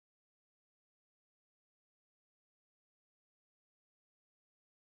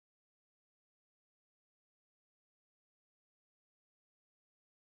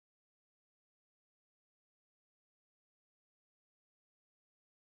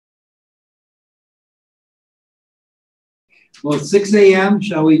Well, it's 6 a.m.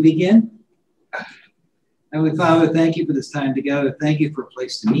 Shall we begin? Heavenly Father, thank you for this time together. Thank you for a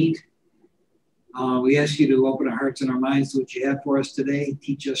place to meet. We ask you to open our hearts and our minds to what you have for us today.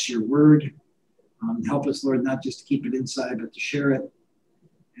 Teach us your word. Help us, Lord, not just to keep it inside, but to share it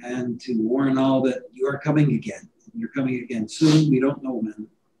and to warn all that you are coming again. You're coming again soon. We don't know when,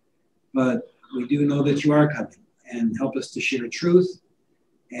 but we do know that you are coming. And help us to share truth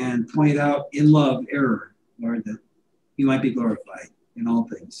and point out in love error, Lord, that you might be glorified in all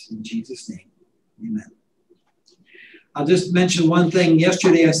things. In Jesus' name, amen. I'll just mention one thing.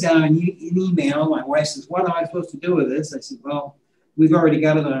 Yesterday I sent out an email. My wife says, what am I supposed to do with this? I said, well, we've already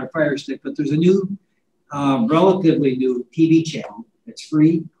got it on our Fire Stick, but there's a new, relatively new TV channel. It's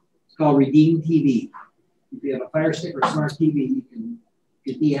free. It's called Redeem TV. If you have a Fire Stick or Smart TV, you can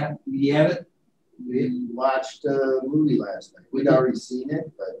get the app. Do you have it? We watched a movie last night. We'd already seen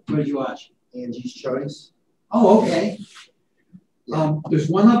it, but... What did you watch? Angie's Choice. Oh, okay. Yeah. There's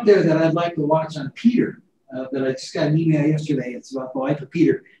one up there that I'd like to watch on Peter. That I just got an email yesterday. It's about the life of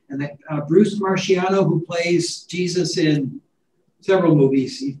Peter. And that Bruce Marciano, who plays Jesus in several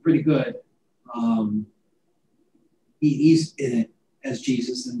movies, he's pretty good. He's in it as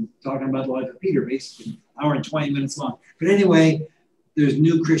Jesus and talking about the life of Peter, basically, an hour and 20 minutes long. But anyway, there's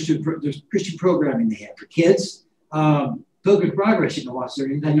new Christian programming they have for kids. Pilgrim Progress, you can watch there.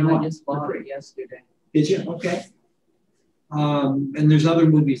 I just bought it yesterday. Did you? Okay. And there's other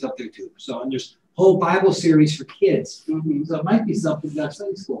movies up there too. So, and there's whole Bible series for kids. Mm-hmm. So it might be something that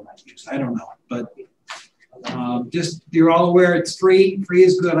Sunday school might use. I don't know. But just, you're all aware it's free. Free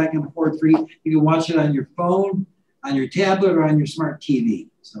is good. I can afford free. You can watch it on your phone, on your tablet, or on your smart TV.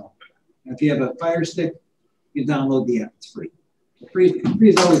 So if you have a Fire Stick, you can download the app. It's free. Free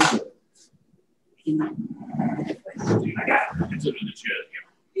is always good. I got it.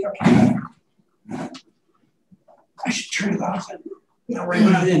 Okay. I should turn it off. We don't worry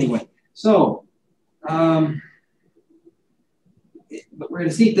about it anyway. So, but we're going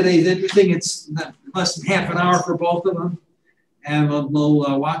to see today's interesting. It's less than half an hour for both of them. And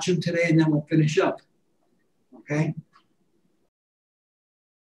we'll watch them today and then we'll finish up. Okay?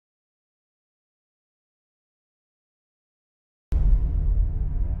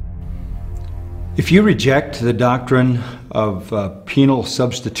 If you reject the doctrine of penal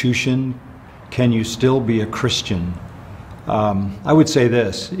substitution, can you still be a Christian? I would say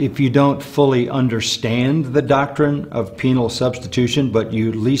this: if you don't fully understand the doctrine of penal substitution, but you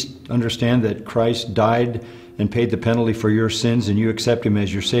at least understand that Christ died and paid the penalty for your sins and you accept Him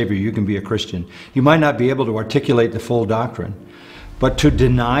as your Savior, you can be a Christian. You might not be able to articulate the full doctrine, but to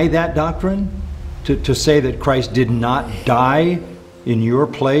deny that doctrine, to say that Christ did not die in your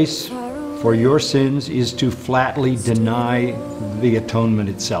place for your sins, is to flatly deny the atonement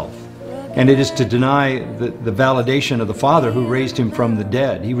itself. And it is to deny the validation of the Father who raised Him from the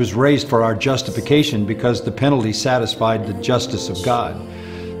dead. He was raised for our justification because the penalty satisfied the justice of God.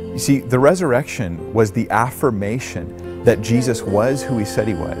 You see, the resurrection was the affirmation that Jesus was who He said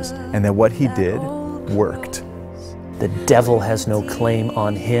He was, and that what He did worked. The devil has no claim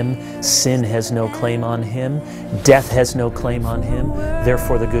on Him, sin has no claim on Him, death has no claim on Him.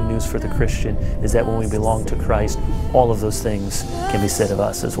 Therefore, the good news for the Christian is that when we belong to Christ, all of those things can be said of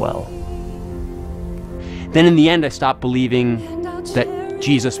us as well. Then in the end, I stopped believing that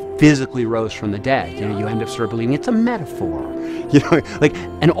Jesus physically rose from the dead. You know, you end up sort of believing it's a metaphor. You know, like,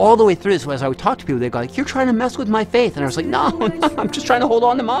 and all the way through this, as I would talk to people, they'd go like, "You're trying to mess with my faith." And I was like, no, I'm just trying to hold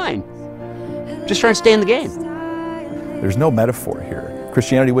on to mine. Just trying to stay in the game. There's no metaphor here.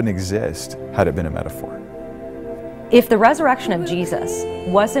 Christianity wouldn't exist had it been a metaphor. If the resurrection of Jesus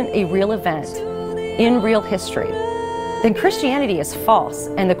wasn't a real event in real history, then Christianity is false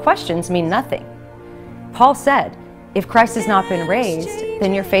and the questions mean nothing. Paul said, if Christ has not been raised,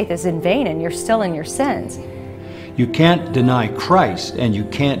 then your faith is in vain and you're still in your sins. You can't deny Christ and you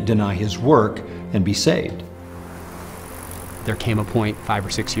can't deny His work and be saved. There came a point 5 or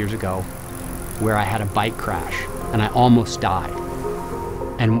 6 years ago where I had a bike crash and I almost died.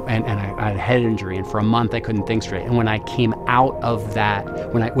 And I had a head injury, and for a month I couldn't think straight. And when I came out of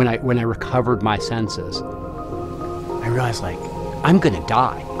that, when I recovered my senses, I realized, like, I'm gonna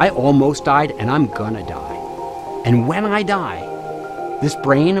die. I almost died and I'm gonna die. And when I die, this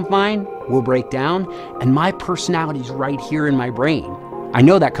brain of mine will break down and my personality's right here in my brain. I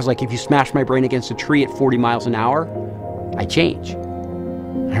know that because, like, if you smash my brain against a tree at 40 miles an hour, I change.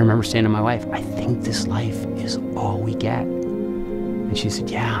 And I remember saying to my wife, I think this life is all we get. And she said,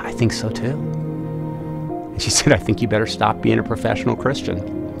 yeah, I think so too. And she said, I think you better stop being a professional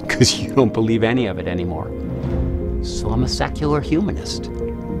Christian because you don't believe any of it anymore. So I'm a secular humanist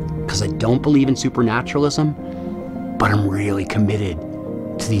because I don't believe in supernaturalism, but I'm really committed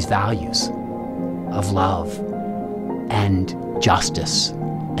to these values of love and justice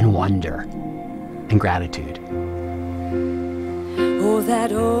and wonder and gratitude. Oh,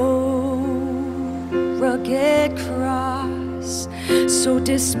 that old rugged cross, so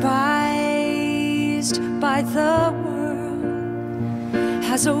despised by the world,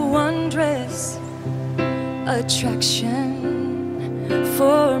 has a wondrous attraction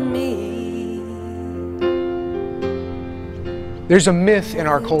for me. There's a myth in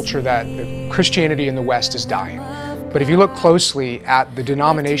our culture that Christianity in the West is dying. But if you look closely at the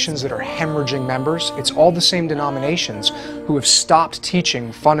denominations that are hemorrhaging members, it's all the same denominations who have stopped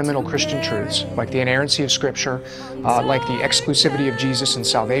teaching fundamental Christian truths, like the inerrancy of Scripture, like the exclusivity of Jesus and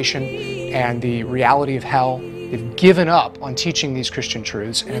salvation, and the reality of hell. They've given up on teaching these Christian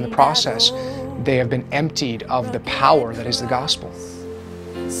truths, and in the process, they have been emptied of the power that is the gospel.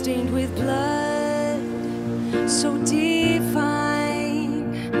 Stained with blood, so divine,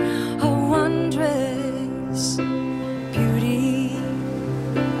 a wondrous beauty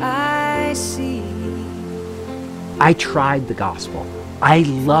I see. I tried the gospel. I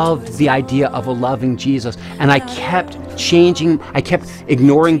loved the idea of a loving Jesus, and I kept changing, I kept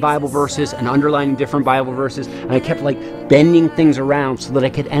ignoring Bible verses and underlining different Bible verses, and I kept like bending things around so that I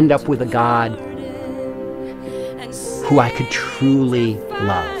could end up with a God who I could truly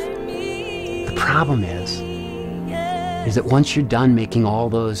love. The problem is that once you're done making all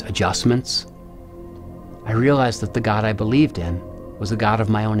those adjustments, I realized that the God I believed in was a God of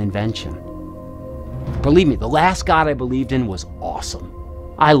my own invention. Believe me, the last God I believed in was awesome.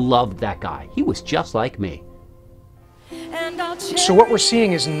 I loved that guy. He was just like me. So what we're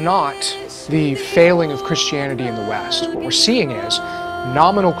seeing is not the failing of Christianity in the West. What we're seeing is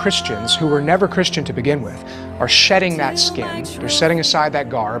nominal Christians who were never Christian to begin with are shedding that skin, they're setting aside that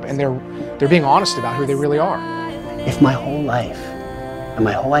garb, and they're being honest about who they really are. If my whole life and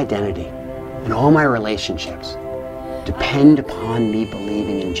my whole identity and all my relationships depend upon me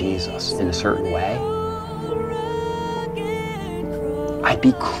believing in Jesus in a certain way, I'd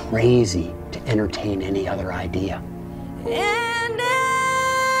be crazy to entertain any other idea. And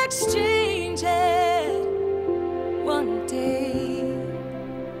exchange it one day.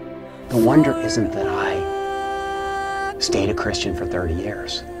 The wonder isn't that I stayed a Christian for 30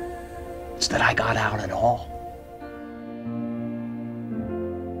 years. It's that I got out at all.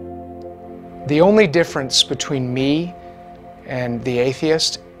 The only difference between me and the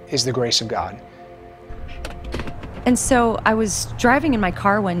atheist is the grace of God. And so I was driving in my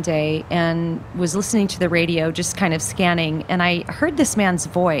car one day and was listening to the radio, just kind of scanning, and I heard this man's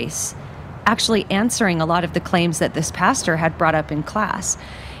voice actually answering a lot of the claims that this pastor had brought up in class.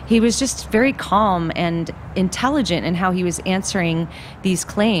 He was just very calm and intelligent in how he was answering these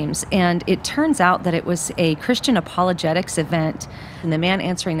claims. And it turns out that it was a Christian apologetics event. And the man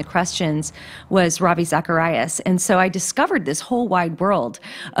answering the questions was Ravi Zacharias. And so I discovered this whole wide world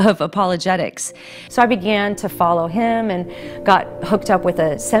of apologetics. So I began to follow him and got hooked up with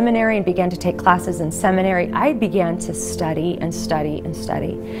a seminary and began to take classes in seminary. I began to study and study and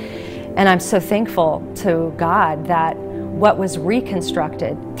study. And I'm so thankful to God that what was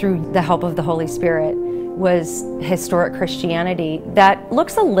reconstructed through the help of the Holy Spirit was historic Christianity that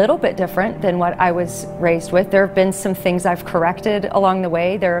looks a little bit different than what I was raised with. There have been some things I've corrected along the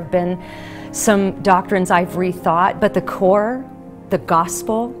way. There have been some doctrines I've rethought, but the core, the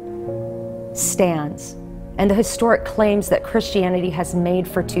gospel, stands. And the historic claims that Christianity has made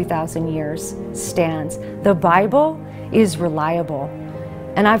for 2,000 years stands. The Bible is reliable.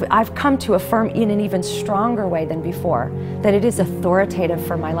 And I've come to affirm in an even stronger way than before that it is authoritative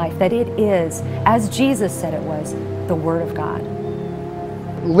for my life, that it is, as Jesus said it was, the Word of God.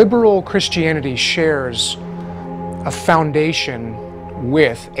 Liberal Christianity shares a foundation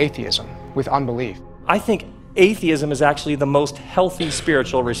with atheism, with unbelief. I think atheism is actually the most healthy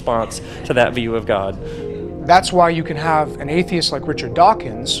spiritual response to that view of God. That's why you can have an atheist like Richard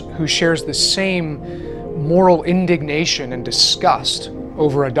Dawkins who shares the same moral indignation and disgust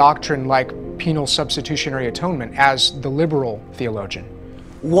over a doctrine like penal substitutionary atonement as the liberal theologian.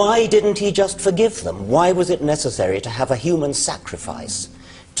 Why didn't he just forgive them? Why was it necessary to have a human sacrifice,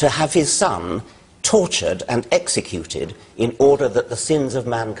 to have his son tortured and executed in order that the sins of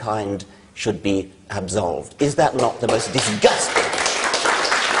mankind should be absolved? Is that not the most disgusting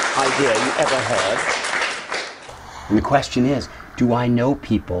idea you ever heard? And the question is, do I know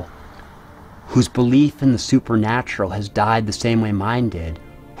people whose belief in the supernatural has died the same way mine did,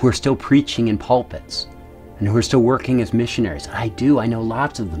 who are still preaching in pulpits and who are still working as missionaries? I do. I know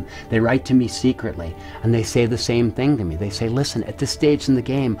lots of them. They write to me secretly and they say the same thing to me. They say, listen, at this stage in the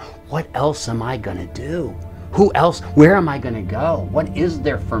game, what else am I going to do? Who else? Where am I going to go? What is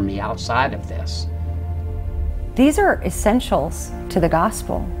there for me outside of this? These are essentials to the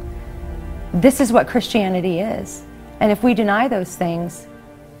gospel. This is what Christianity is. And if we deny those things,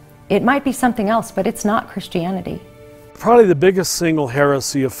 it might be something else, but it's not Christianity. Probably the biggest single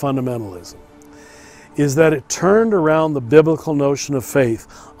heresy of fundamentalism is that it turned around the biblical notion of faith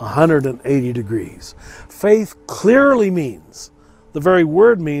 180 degrees. Faith clearly means, the very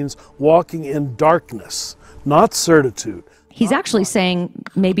word means, walking in darkness, not certitude. He's actually saying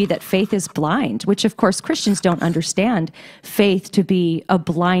maybe that faith is blind, which of course Christians don't understand faith to be a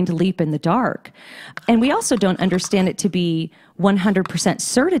blind leap in the dark. And we also don't understand it to be 100%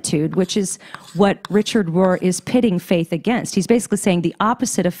 certitude, which is what Richard Rohr is pitting faith against. He's basically saying the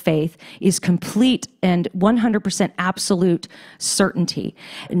opposite of faith is complete and 100% absolute certainty.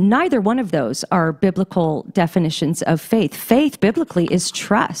 Neither one of those are biblical definitions of faith. Faith biblically is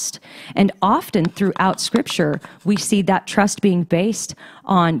trust. And often throughout Scripture, we see that trust being based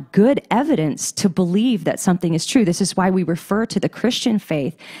on good evidence to believe that something is true. This is why we refer to the Christian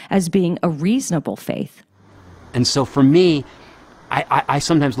faith as being a reasonable faith. And so for me, I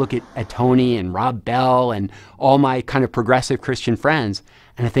sometimes look at Tony and Rob Bell and all my kind of progressive Christian friends,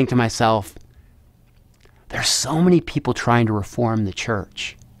 and I think to myself, there's so many people trying to reform the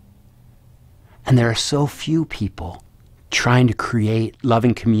church. And there are so few people trying to create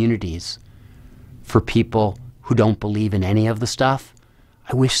loving communities for people who don't believe in any of the stuff.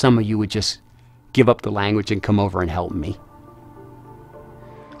 I wish some of you would just give up the language and come over and help me.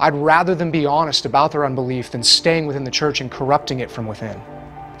 I'd rather them be honest about their unbelief than staying within the church and corrupting it from within.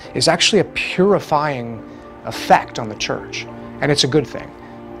 It's actually a purifying effect on the church, and it's a good thing.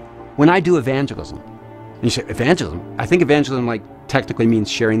 When I do evangelism, and you say evangelism, I think evangelism like technically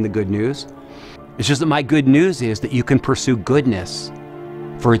means sharing the good news. It's just that my good news is that you can pursue goodness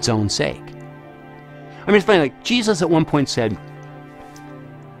for its own sake. I mean, it's funny, like Jesus at one point said,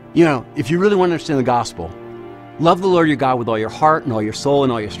 you know, if you really want to understand the gospel, love the Lord your God with all your heart and all your soul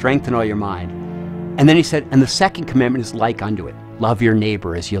and all your strength and all your mind. And then he said, and the second commandment is like unto it. Love your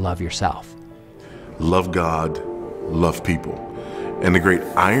neighbor as you love yourself. Love God, love people. And the great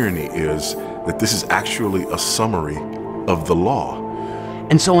irony is that this is actually a summary of the law.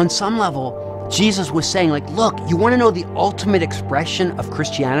 And so on some level, Jesus was saying, like, look, you want to know the ultimate expression of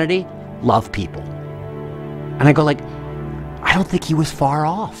Christianity? Love people. And I go like, I don't think he was far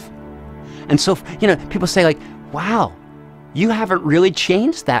off. And so, you know, people say like, wow, you haven't really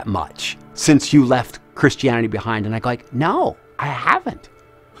changed that much since you left Christianity behind. And I go like, no, I haven't.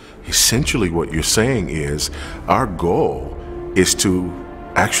 Essentially what you're saying is our goal is to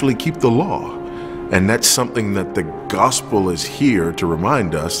actually keep the law. And that's something that the gospel is here to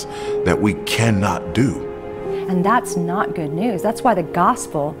remind us that we cannot do. And that's not good news. That's why the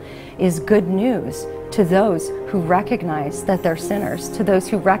gospel is good news to those who recognize that they're sinners, to those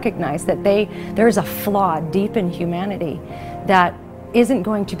who recognize that there is a flaw deep in humanity that isn't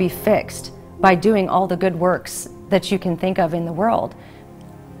going to be fixed by doing all the good works that you can think of in the world.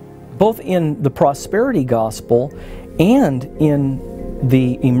 Both in the prosperity gospel and in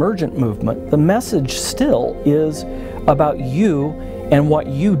the emergent movement, the message still is about you and what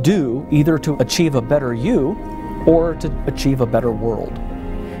you do, either to achieve a better you or to achieve a better world.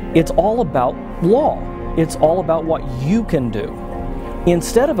 It's all about law. It's all about what you can do,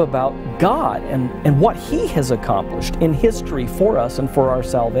 instead of about God and what He has accomplished in history for us and for our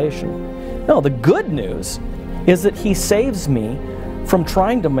salvation. No, the good news is that He saves me from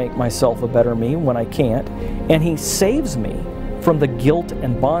trying to make myself a better me when I can't, and He saves me from the guilt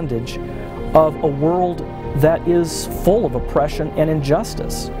and bondage of a world that is full of oppression and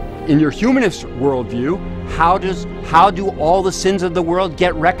injustice. In your humanist worldview, how do all the sins of the world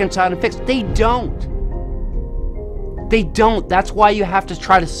get reconciled and fixed? They don't. They don't. That's why you have to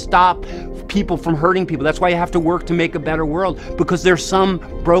try to stop people from hurting people. That's why you have to work to make a better world, because there's some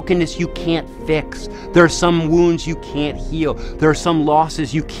brokenness you can't fix. There are some wounds you can't heal. There are some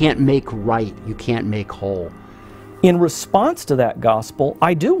losses you can't make right, you can't make whole. In response to that gospel,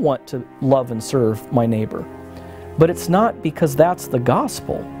 I do want to love and serve my neighbor, but it's not because that's the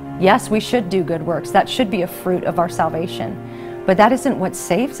gospel. Yes, we should do good works. That should be a fruit of our salvation. But that isn't what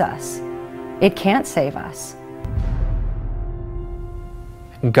saves us. It can't save us.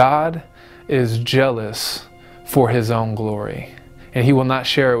 God is jealous for His own glory, and He will not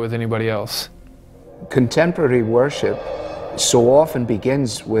share it with anybody else. Contemporary worship so often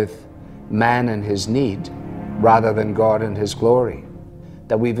begins with man and his need rather than God and His glory,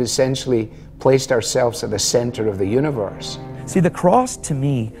 that we've essentially placed ourselves at the center of the universe. See, the cross to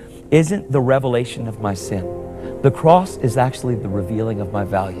me isn't the revelation of my sin. The cross is actually the revealing of my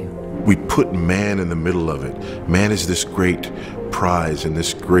value. We put man in the middle of it. Man is this great prize and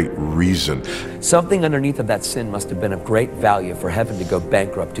this great reason. Something underneath of that sin must have been of great value for heaven to go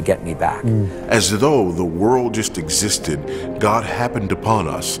bankrupt to get me back. As though the world just existed, God happened upon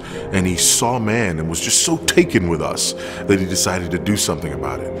us, and he saw man and was just so taken with us that he decided to do something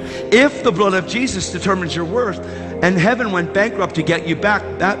about it. If the blood of Jesus determines your worth and heaven went bankrupt to get you back,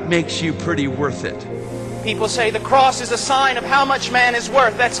 that makes you pretty worth it. People say the cross is a sign of how much man is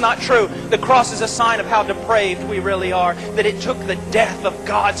worth. That's not true. The cross is a sign of how depraved we really are, that it took the death of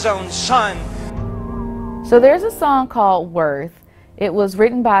God's own Son. So there's a song called Worth. It was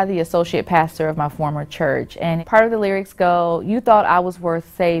written by the associate pastor of my former church, and part of the lyrics go, "You thought I was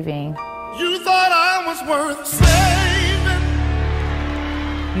worth saving. You thought I was worth saving.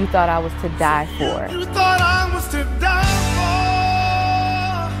 You thought I was to die for." You thought I was to die for.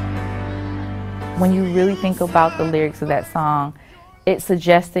 When you really think about the lyrics of that song, it's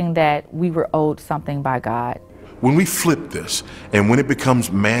suggesting that we were owed something by God. When we flip this, and when it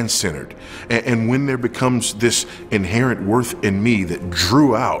becomes man-centered, and when there becomes this inherent worth in me that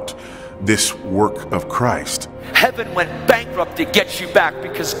drew out this work of Christ. Heaven went bankrupt to get you back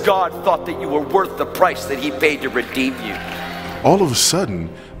because God thought that you were worth the price that he paid to redeem you. All of a sudden,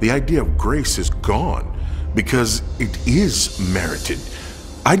 the idea of grace is gone because it is merited.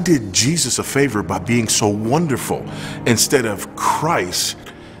 I did Jesus a favor by being so wonderful instead of Christ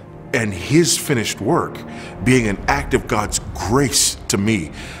and his finished work being an act of God's grace to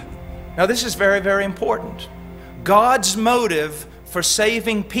me. Now this is very, very important. God's motive for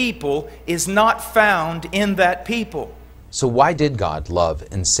saving people is not found in that people. So why did God love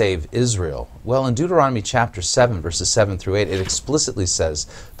and save Israel? Well, in Deuteronomy chapter 7, verses 7 through 8, it explicitly says,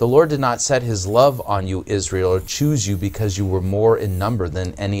 "The Lord did not set his love on you, Israel, or choose you because you were more in number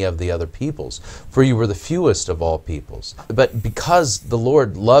than any of the other peoples, for you were the fewest of all peoples. But because the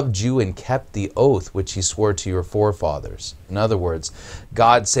Lord loved you and kept the oath which he swore to your forefathers." In other words,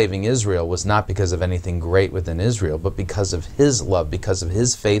 God saving Israel was not because of anything great within Israel, but because of his love, because of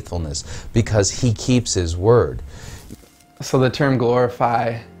his faithfulness, because he keeps his word. So the term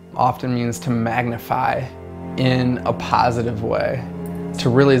glorify often means to magnify in a positive way, to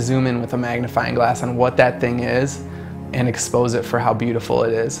really zoom in with a magnifying glass on what that thing is and expose it for how beautiful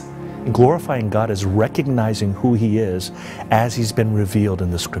it is. Glorifying God is recognizing who he is as he's been revealed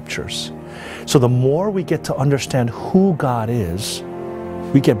in the scriptures. So the more we get to understand who God is,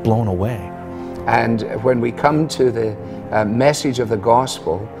 we get blown away. And when we come to the message of the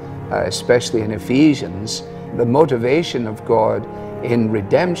gospel, especially in Ephesians, the motivation of God in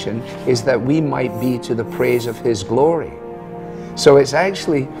redemption is that we might be to the praise of his glory. So it's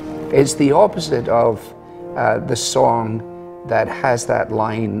the opposite of the song that has that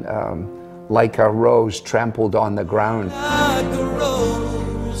line, like a rose trampled on the ground. Like a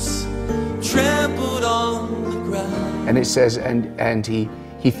rose trampled on the ground. And it says, and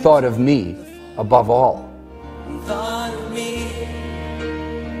he thought of me above all. Thought of me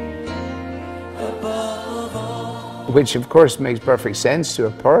above all. Which of course makes perfect sense to a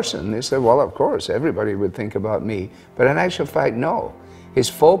person. They say, well, of course, everybody would think about me. But in actual fact, no. His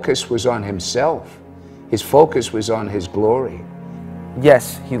focus was on himself. His focus was on his glory.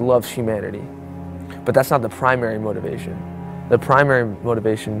 Yes, he loves humanity, but that's not the primary motivation. The primary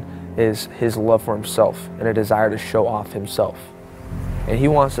motivation is his love for himself and a desire to show off himself. And he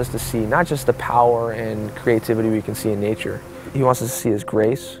wants us to see not just the power and creativity we can see in nature. He wants us to see his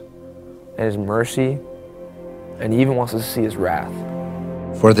grace and his mercy, and he even wants us to see his wrath.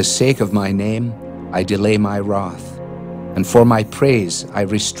 For the sake of my name, I delay my wrath, and for my praise, I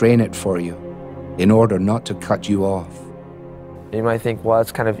restrain it for you, in order not to cut you off. You might think, well,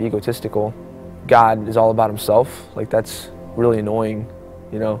 that's kind of egotistical. God is all about himself. Like, that's really annoying,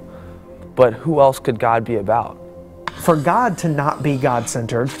 you know? But who else could God be about? For God to not be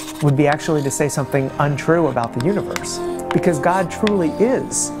God-centered would be actually to say something untrue about the universe, because God truly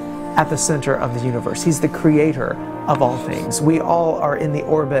is at the center of the universe. He's the creator of all things. We all are in the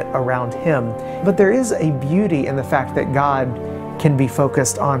orbit around him. But there is a beauty in the fact that God can be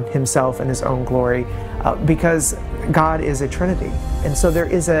focused on himself and his own glory, because God is a Trinity. And so there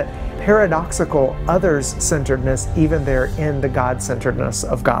is a paradoxical others-centeredness even there in the God-centeredness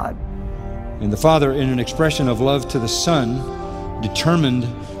of God. And the Father, in an expression of love to the Son, determined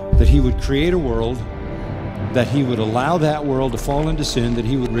that he would create a world, that he would allow that world to fall into sin, that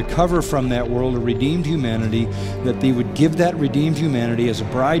he would recover from that world a redeemed humanity, that he would give that redeemed humanity as a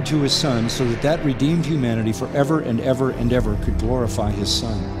bride to his Son, so that that redeemed humanity forever and ever and ever could glorify his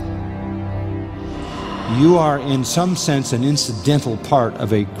Son. You are, in some sense, an incidental part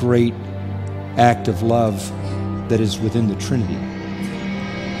of a great act of love that is within the Trinity.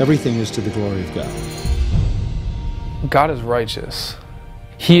 Everything is to the glory of God. God is righteous.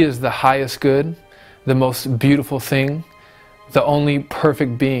 He is the highest good, the most beautiful thing, the only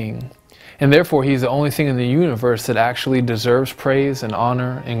perfect being. And therefore, He's the only thing in the universe that actually deserves praise and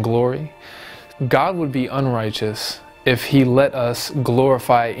honor and glory. God would be unrighteous if He let us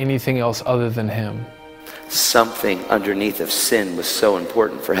glorify anything else other than Him. Something underneath of sin was so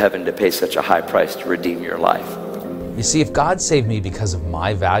important for heaven to pay such a high price to redeem your life. You see, if God saved me because of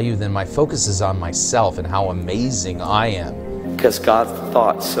my value, then my focus is on myself and how amazing I am. Because God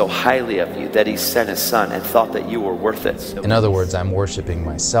thought so highly of you that He sent His Son and thought that you were worth it. In other words, I'm worshiping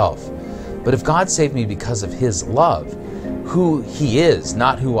myself. But if God saved me because of His love, who He is,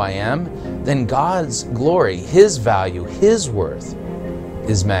 not who I am, then God's glory, His value, His worth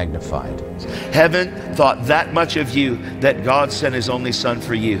is magnified. Heaven thought that much of you that God sent His only Son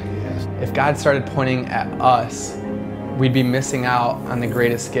for you. If God started pointing at us, we'd be missing out on the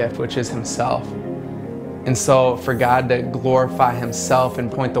greatest gift, which is Himself. And so for God to glorify Himself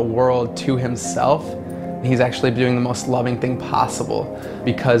and point the world to Himself, He's actually doing the most loving thing possible,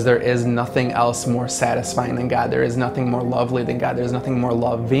 because there is nothing else more satisfying than God. There is nothing more lovely than God. There is nothing more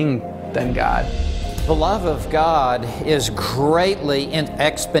loving than God. The love of God is greatly and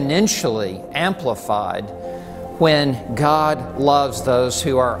exponentially amplified when God loves those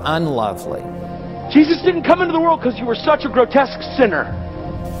who are unlovely. Jesus didn't come into the world because you were such a grotesque sinner.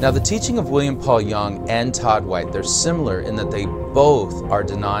 Now, the teaching of William Paul Young and Todd White, they're similar in that they both are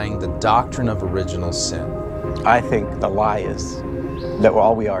denying the doctrine of original sin. I think the lie is that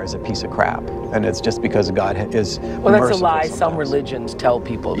all we are is a piece of crap, and it's just because God is well, that's a lie. Some religions tell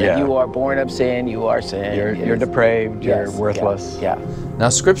people that you are born of sin, you are sin. You're depraved, you're worthless. Yeah. Now,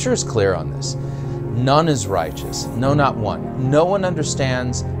 Scripture is clear on this. None is righteous, no, not one. No one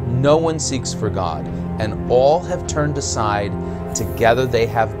understands, no one seeks for God, and all have turned aside. Together they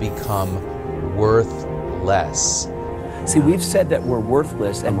have become worthless. See, we've said that we're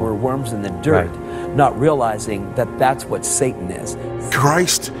worthless and we're worms in the dirt, not realizing that that's what Satan is.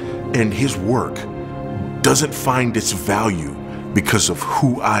 Christ and His work doesn't find its value because of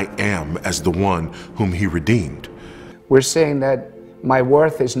who I am as the one whom He redeemed. We're saying that my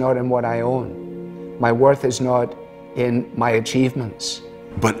worth is not in what I own. My worth is not in my achievements.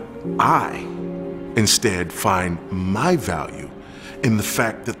 But I instead find my value in the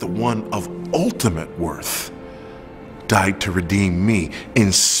fact that the one of ultimate worth died to redeem me,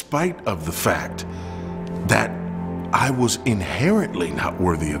 in spite of the fact that I was inherently not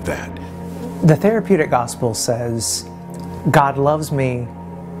worthy of that. The therapeutic gospel says, God loves me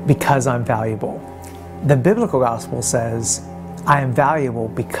because I'm valuable. The biblical gospel says, I am valuable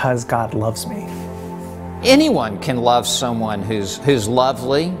because God loves me. Anyone can love someone who's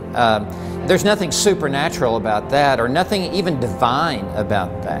lovely. There's nothing supernatural about that, or nothing even divine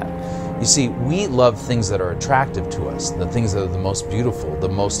about that. You see, we love things that are attractive to us, the things that are the most beautiful, the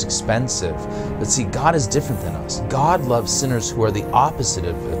most expensive. But see, God is different than us. God loves sinners who are the opposite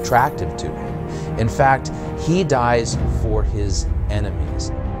of attractive to Him. In fact, He dies for His enemies.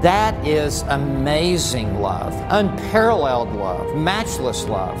 That is amazing love, unparalleled love, matchless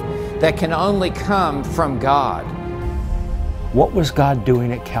love that can only come from God. What was God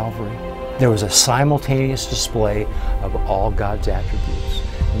doing at Calvary? There was a simultaneous display of all God's attributes,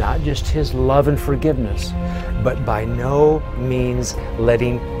 not just His love and forgiveness, but by no means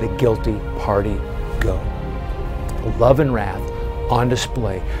letting the guilty party go. Love and wrath on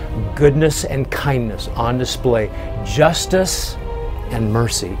display, goodness and kindness on display, justice and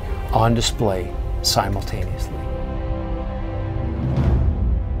mercy on display simultaneously.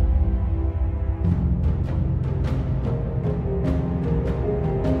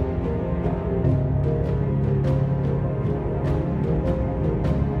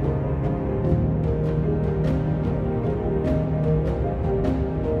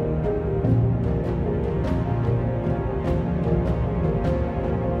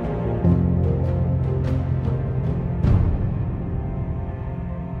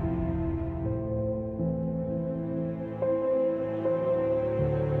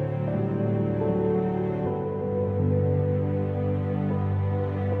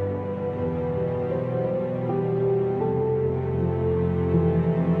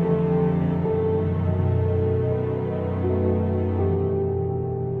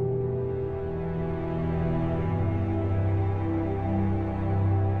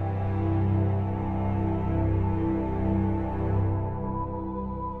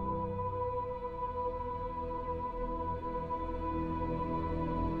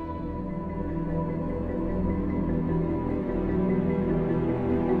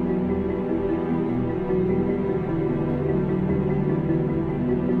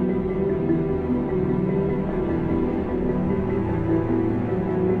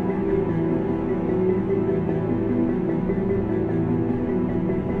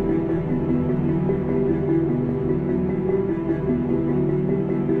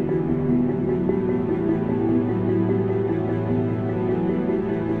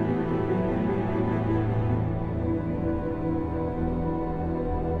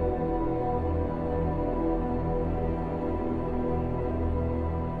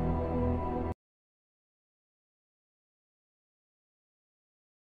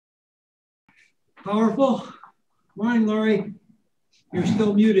 Powerful. Morning, Lori. You're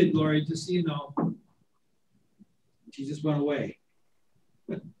still muted, Lori, just so you know. She just went away.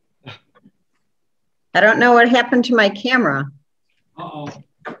 I don't know what happened to my camera. Uh-oh.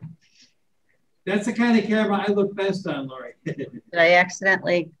 That's the kind of camera I look best on, Lori. Did I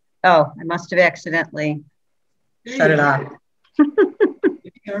accidentally? Oh, I must have accidentally shut it off.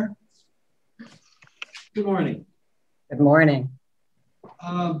 Good morning. Good morning.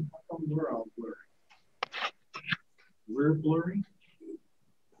 We're all blurry. We're blurry?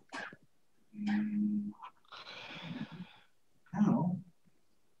 I don't know.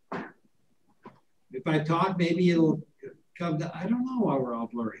 If I talk, maybe it'll come to, I don't know why we're all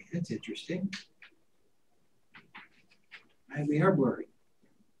blurry. That's interesting. We are blurry.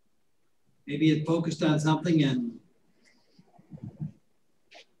 Maybe it focused on something and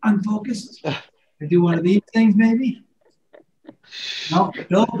unfocused. I do one of these things, maybe? No,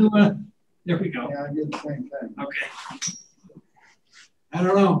 don't do it. There we go. Yeah, I did the same thing. Okay. I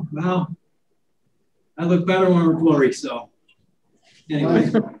don't know. Well, I look better when we're blurry, so.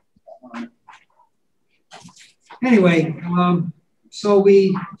 Anyway, so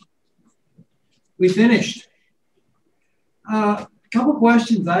we finished. A couple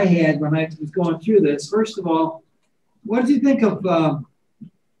questions I had when I was going through this. First of all, what did you think of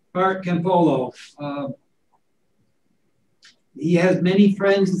Bart Campolo? He has many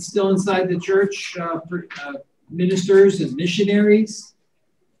friends still inside the church, ministers and missionaries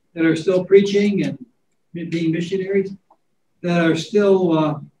that are still preaching and being missionaries, that are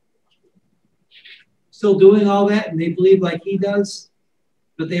still doing all that, and they believe like he does,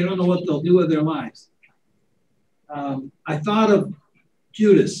 but they don't know what they'll do with their lives. I thought of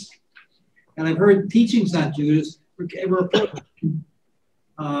Judas, and I've heard teachings on Judas. We're approaching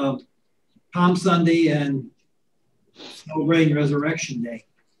Palm Sunday and celebrating Resurrection Day.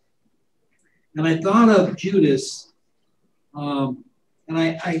 And I thought of Judas, and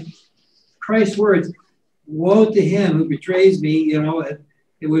I Christ's words, woe to him who betrays me, you know,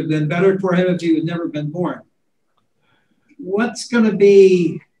 it would have been better for him if he had never been born. What's going to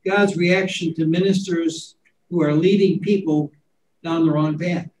be God's reaction to ministers who are leading people down the wrong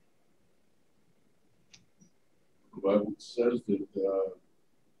path? The Bible says that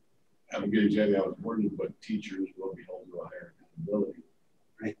haven't get exactly how it's worded, but teachers will be held to a higher accountability.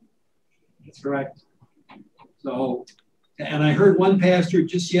 Right. That's correct. So, and I heard one pastor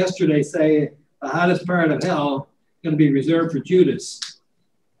just yesterday say the hottest part of hell is going to be reserved for Judas.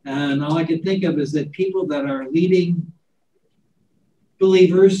 And all I can think of is that people that are leading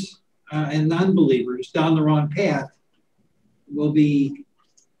believers and non-believers down the wrong path will be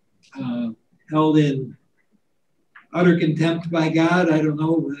held in utter contempt by God. I don't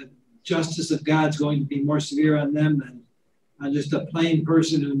know, the justice of God's going to be more severe on them than on just a plain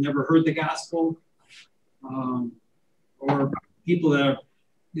person who never heard the gospel, or people that are,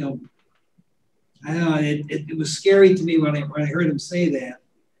 you know, I don't know, it was scary to me when I heard him say that.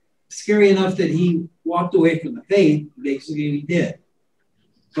 Scary enough that he walked away from the faith, basically he did.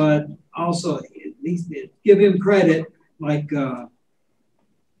 But also, at least give him credit, like the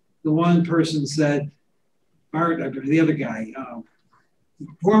one person said, Bart, the other guy,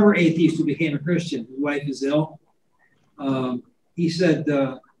 former atheist who became a Christian, his wife is ill. He said,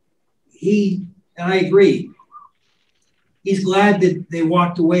 and I agree, he's glad that they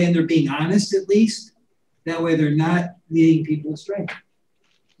walked away and they're being honest at least. That way they're not leading people astray.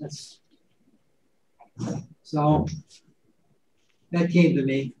 So that came to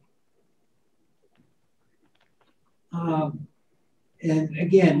me. And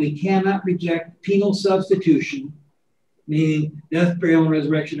again, we cannot reject penal substitution, meaning death, burial, and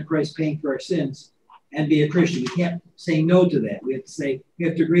resurrection of Christ paying for our sins, and be a Christian. We can't say no to that. We have to say, we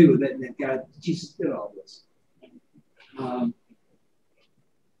have to agree with it, and that God, Jesus did all this.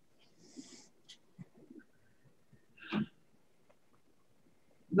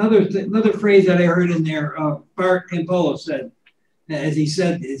 Another phrase that I heard in there, Bart Campolo said, as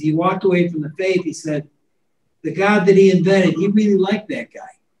he walked away from the faith, he said, the God that he invented, he really liked that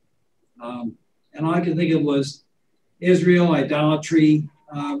guy. And all I could think of was Israel, idolatry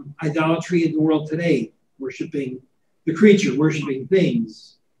in the world today, worshiping the creature, worshiping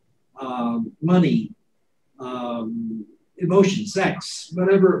things, money, emotion, sex,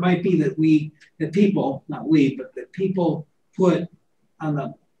 whatever it might be that people put on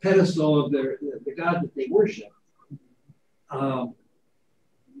the pedestal of the God that they worship.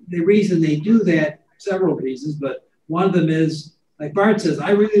 The reason they do that, several reasons, but one of them is, like Bart says,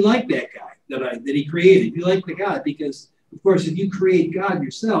 I really like that guy that he created. You like the God because, of course, if you create God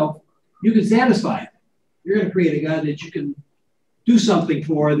yourself, you can satisfy him. You're going to create a God that you can do something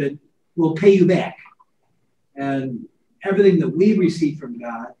for that will pay you back. And everything that we receive from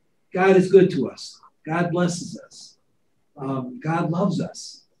God, God is good to us. God blesses us. God loves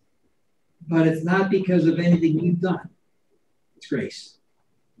us. But it's not because of anything we've done. It's grace.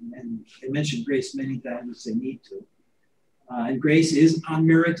 And they mention grace many times as they need to. And grace is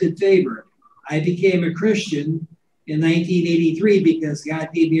unmerited favor. I became a Christian in 1983 because God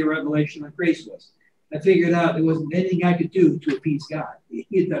gave me a revelation of what grace was. I figured out there wasn't anything I could do to appease God. He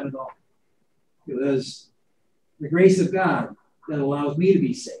had done it all. It was the grace of God that allows me to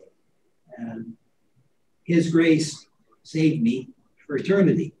be saved. And his grace saved me for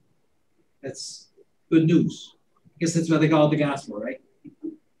eternity. That's good news. I guess that's why they call it the gospel, right?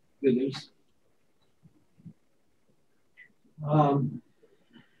 Good news.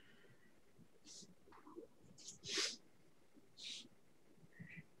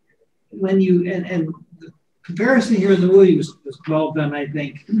 When you and the comparison here in the movie was well done, I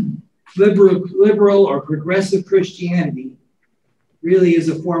think. Liberal or progressive Christianity really is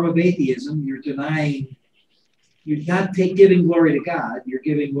a form of atheism. You're denying, you're not giving glory to God, you're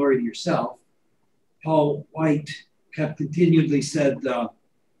giving glory to yourself. Paul White continually said,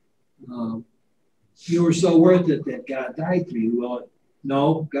 you were so worth it that God died for you. Well,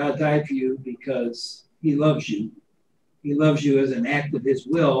 no, God died for you because he loves you. He loves you as an act of his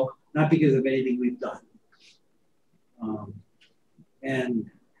will, not because of anything we've done. And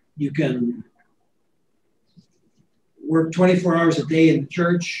you can work 24 hours a day in the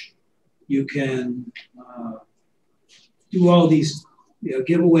church. You can do all these,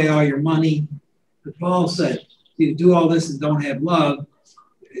 give away all your money. But Paul said, if you do all this and don't have love,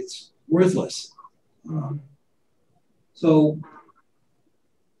 it's worthless. So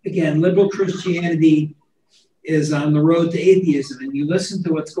again, liberal Christianity is on the road to atheism. And you listen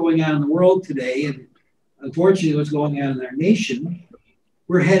to what's going on in the world today, and unfortunately what's going on in our nation,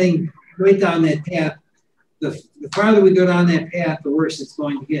 we're heading right down that path. The farther we go down that path, the worse it's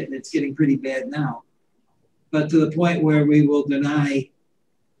going to get, and it's getting pretty bad now. But to the point where we will deny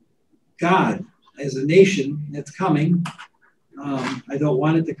God as a nation, that's coming. I don't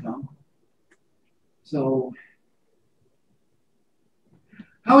want it to come. So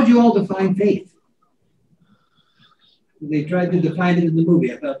how would you all define faith? They tried to define it in the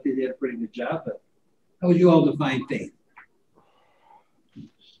movie. I thought they did a pretty good job, but how would you all define faith?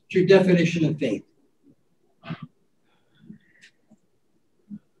 What's your definition of faith?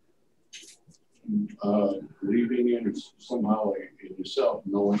 Believing in somehow in yourself,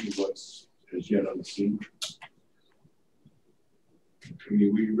 knowing what's as yet unseen. I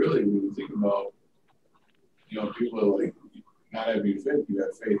mean, we really, when you think about, people are like, not having faith, you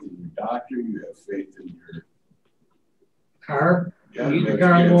have faith in your doctor, you have faith in your car. Yeah, you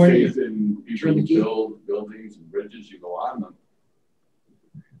have faith in people who build buildings and bridges, you go on them.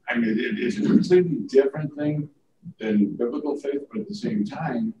 I mean, it's a completely different thing than biblical faith, but at the same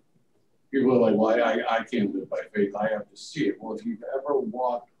time, people are like, well, I can't live by faith. I have to see it. Well, if you've ever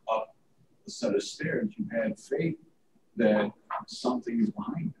walked up a set of stairs, you've had faith that something is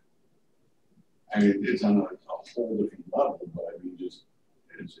behind it. I mean, it's on a whole different level, but I mean, just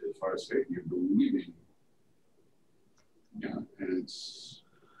as far as faith, you're believing. Yeah, and it's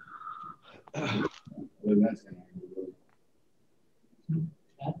well, that's going to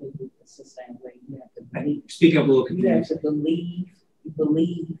I think it's the same way. You have to believe. Speak up a little. You have to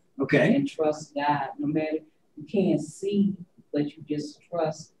believe, okay, and trust God. No matter, you can't see, but you just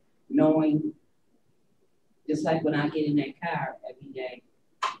trust, knowing. Just like when I get in that car every day,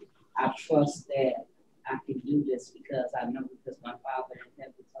 I trust that I can do this because I know, because my Father in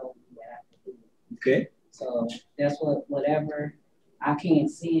heaven told me that I can do it. Okay. So that's whatever, I can't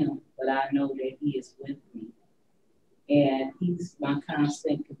see him, but I know that he is with me. And he's my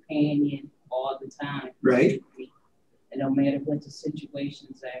constant companion all the time. Right. And no matter what the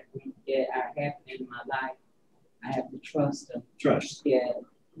situations that are happening in my life, I have to trust him. Trust. Yeah,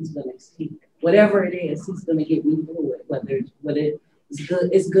 he's going to, whatever it is, he's going to get me through it. Whether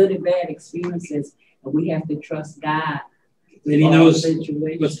it's good and bad experiences, and we have to trust God. That he knows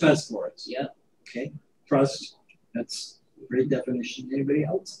what's best for us. Yep. Okay. Trust. That's a great definition. Anybody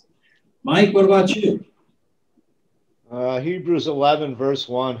else? Mike, what about you? Hebrews 11, verse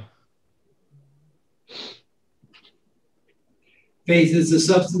 1. Faith is the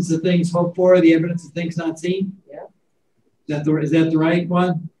substance of things hoped for, the evidence of things not seen. Yeah. Is that the right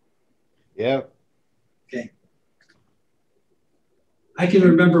one? Yeah. Okay. I can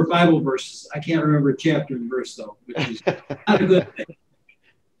remember Bible verses. I can't remember chapter and verse though, which is not a good thing.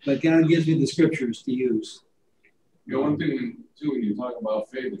 But God gives me the scriptures to use. One thing too, when you talk about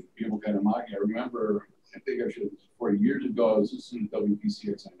faith, people kind of mock you. I remember I think I should have, 40 years ago, I was listening to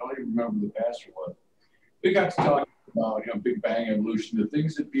WPCX. I don't even remember who the pastor was. We got to talk about, Big Bang evolution, the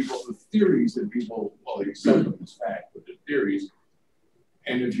things that people, the theories that people, well, they accept them as fact, but the theories.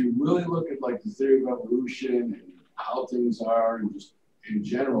 And if you really look at like the theory of evolution and how things are, and just in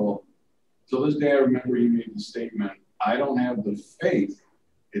general, till this day I remember he made the statement, I don't have the faith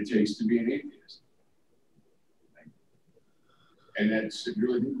it takes to be an atheist. And that's, if you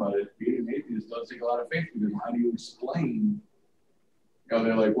really think about it, being an atheist does take a lot of faith, because how do you explain,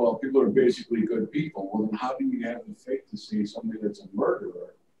 they're like, well, people are basically good people. Well, then how do you have the faith to say somebody that's a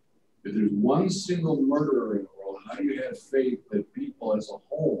murderer? If there's one single murderer in the world, how do you have faith that people as a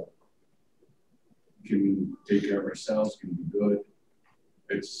whole can take care of ourselves, can be good?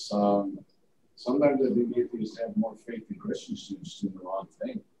 It's, sometimes I think atheists have more faith than Christians doing the wrong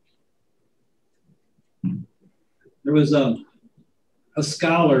thing. There was a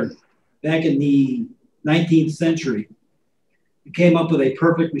scholar back in the 19th century who came up with a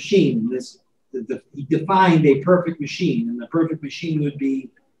perfect machine. He defined a perfect machine, and the perfect machine would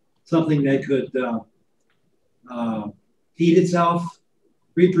be something that could feed itself,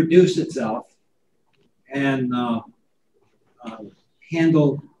 reproduce itself, and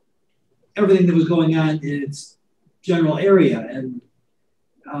handle everything that was going on in its general area. And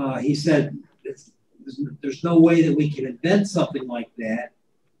he said, there's no way that we can invent something like that.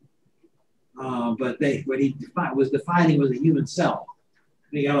 But what he was defining was a human cell.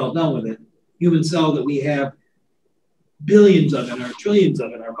 And he got all done with it. Human cell that we have billions of in our trillions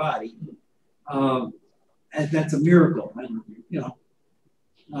of in our body. And that's a miracle. And,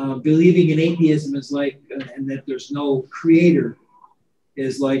 believing in atheism is like, and that there's no creator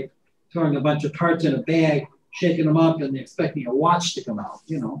is like throwing a bunch of parts in a bag, shaking them up, and expecting a watch to come out.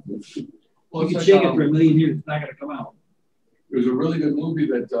 Well, you can shake it for a million years, it's not going to come out. There was a really good movie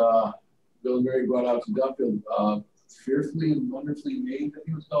that Bill and Mary brought out to Duffield, Fearfully and Wonderfully Made, I think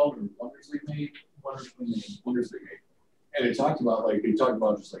it was called, or Wonderfully Made. And it talked about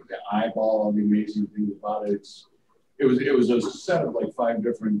just like the eyeball, all the amazing things about it. It was a set of like 5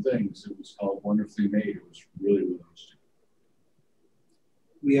 different things. It was called Wonderfully Made. It was really, really interesting.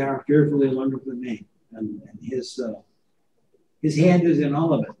 We are fearfully and wonderfully made, and his hand is in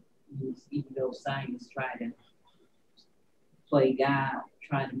all of it. Even though science try to play God,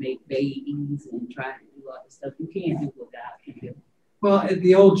 trying to make babies and try to do all this stuff, you can't do what God can do. Well,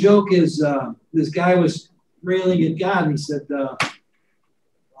 the old joke is this guy was railing at God, and he said,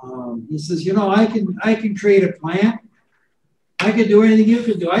 I can create a plant. I can do anything you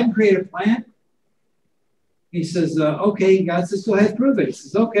can do. I can create a plant. He says, okay. God says, go ahead, prove it. He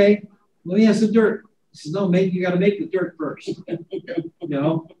says, okay, let me have some dirt. He says, no, you got to make the dirt first.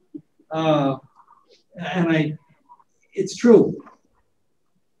 It's true.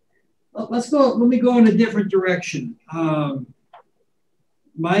 Let me go in a different direction.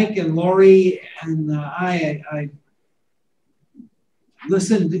 Mike and Lori and I used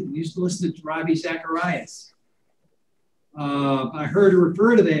to listen to Ravi Zacharias. I heard her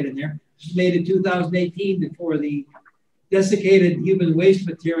refer to that in there. It was made in 2018 before the desiccated human waste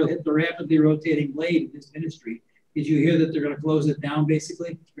material hit the rapidly rotating blade in this ministry. Did you hear that they're going to close it down,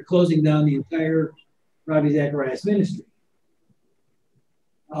 basically? They're closing down the entire Ravi Zacharias ministry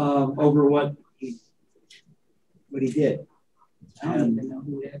over what he did. I don't even know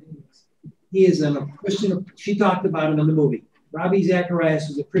who that is. He is a Christian. She talked about him in the movie. Ravi Zacharias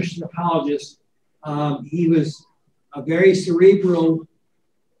was a Christian apologist. He was a very cerebral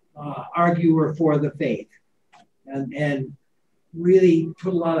arguer for the faith, and really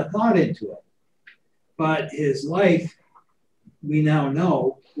put a lot of thought into it. But his life, we now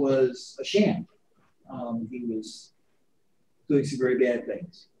know, was a sham. He was doing some very bad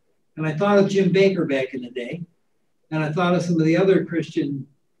things. And I thought of Jim Baker back in the day, and I thought of some of the other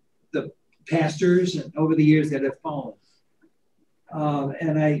the pastors and over the years that have fallen.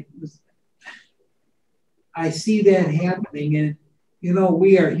 And I see that happening, and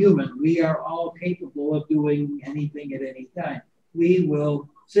we are human. We are all capable of doing anything at any time. We will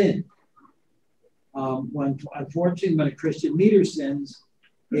sin. Unfortunately, when a Christian leader sins,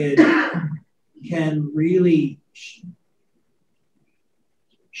 it can really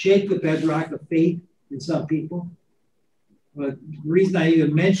shake the bedrock of faith in some people. But the reason I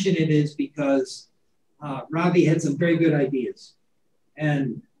even mention it is because Ravi had some very good ideas.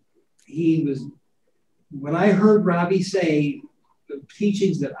 And when I heard Ravi say, the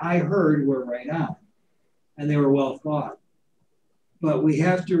teachings that I heard were right on, and they were well thought. But we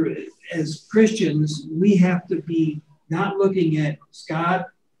have to, as Christians, we have to be not looking at Scott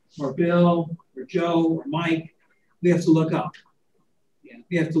or Bill or Joe or Mike. We have to look up.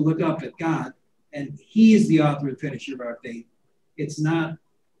 We have to look up at God And he's the author and finisher of our faith. It's not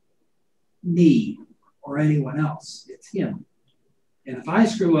me or anyone else. It's him. And if I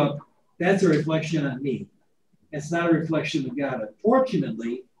screw up, that's a reflection on me. It's not a reflection of God.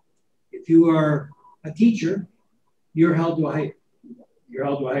 Unfortunately, if you are a teacher, you're held to a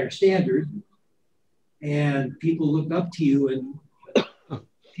higher standard, and people look up to you. And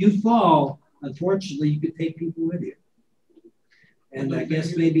if you fall, unfortunately, you could take people with you. And I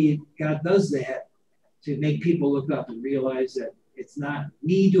guess maybe God does that to make people look up and realize that it's not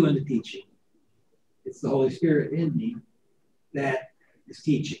me doing the teaching. It's the Holy Spirit in me that is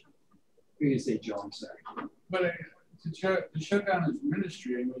teaching. You're going to say, Joe, I'm sorry. But to shut down his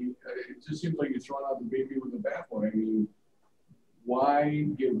ministry, I mean, it just seems like you're throwing out the baby with the bathwater. I mean, why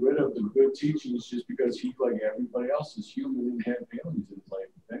get rid of the good teachings just because he, like everybody else, is human and had failings in his life?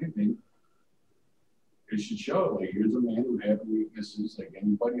 If anything, it should show, like, here's a man who had weaknesses like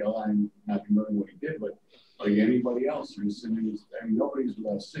anybody else. I'm not knowing what he did, but like anybody else who's sin in his, I mean, nobody's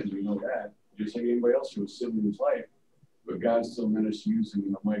without sin, we know that. Just like anybody else who was sin in his life, but God still managed to use him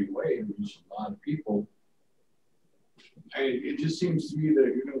in a mighty way and reach a lot of people. It just seems to me that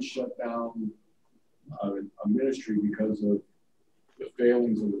if you're going to shut down a ministry because of the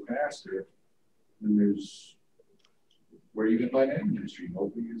failings of the pastor, then there's, where you can find any ministry,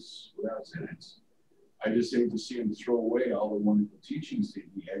 nobody is without sin. I just hate to see him throw away all the wonderful teachings that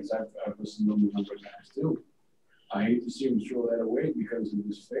he has. I've listened to him a number of times too. I hate to see him throw that away because of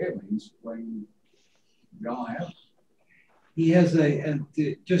his failings when y'all have. He has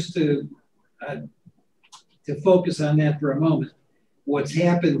just to focus on that for a moment. What's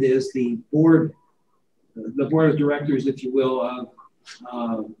happened is the board of directors, if you will,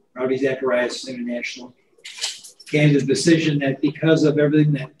 of Ravi Zacharias International came to the decision that because of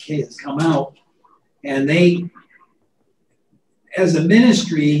everything that has come out, and they, as a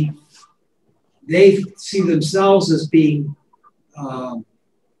ministry, they see themselves as being not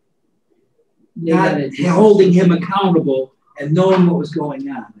holding him accountable and knowing what was going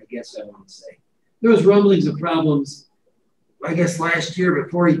on, I guess I want to say. There was rumblings of problems, I guess, last year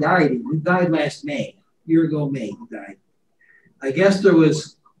before he died. He died last May, a year ago May he died. I guess there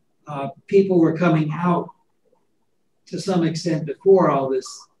was, people were coming out to some extent before all this,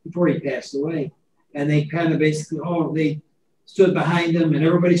 before he passed away. And they kind of basically, they stood behind him, and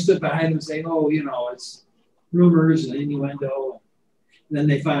everybody stood behind him saying, you know, it's rumors and innuendo. And then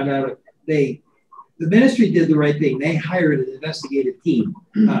they found out the ministry did the right thing. They hired an investigative team,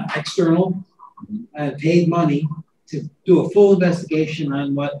 external, and paid money to do a full investigation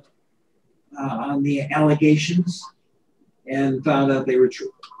on on the allegations, and found out they were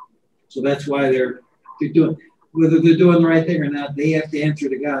true. So that's why they're doing, whether they're doing the right thing or not, they have to answer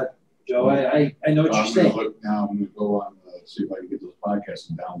to God. Joe, I know what you're saying. Look now, I'm going to go on, see if I can get those podcasts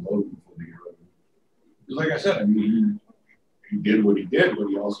and download them before they get rid of them. Because like I said, I mean, he did what he did, but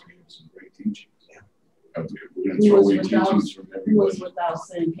he also gave some great teachings. Yeah. We're going to throw away teachings from everybody. He was without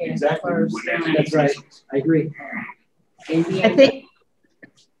sin came first. That's right. I agree.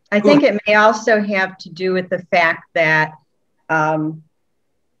 I think it may also have to do with the fact that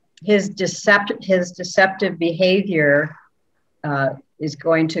his deceptive behavior is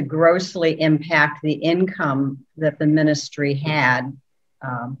going to grossly impact the income that the ministry had.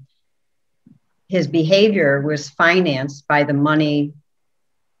 His behavior was financed by the money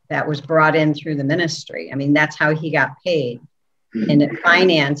that was brought in through the ministry. I mean, that's how he got paid. And it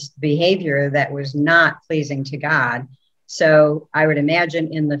financed behavior that was not pleasing to God. So I would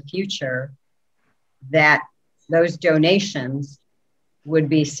imagine in the future that those donations would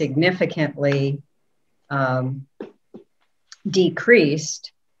be significantly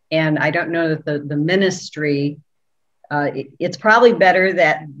decreased. And I don't know that the ministry, it's probably better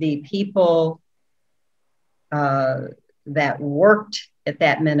that the people that worked at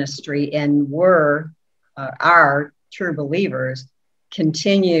that ministry and are true believers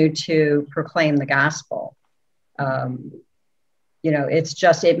continue to proclaim the gospel. You know, it's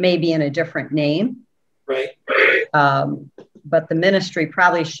just, it may be in a different name. Right. But the ministry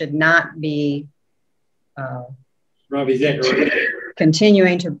probably should not be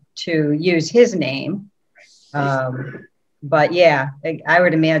continuing to use his name. But yeah, I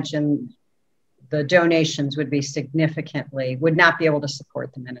would imagine the donations would be would not be able to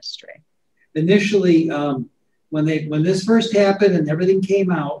support the ministry. Initially, when this first happened and everything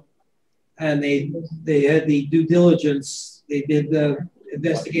came out, and they had the due diligence, they did the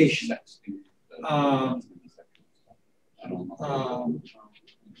investigation.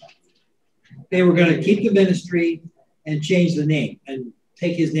 They were going to keep the ministry and change the name and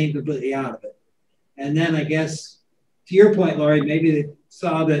take his name completely out of it. And then I guess, to your point, Laurie, maybe they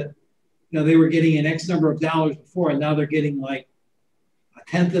saw that you know, they were getting an X number of dollars before, and now they're getting like a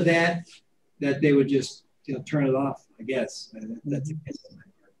tenth of that, that they would just, you know, turn it off, I guess. That's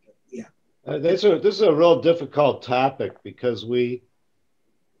yeah. This is a real difficult topic because we're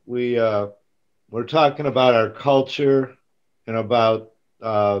talking about our culture and about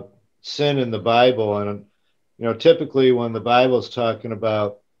sin in the Bible, and you know, typically when the Bible is talking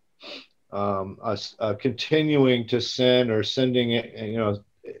about us continuing to sin or sinning, you know,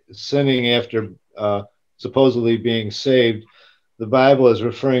 sinning after supposedly being saved, the Bible is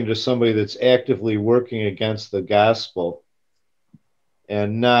referring to somebody that's actively working against the gospel,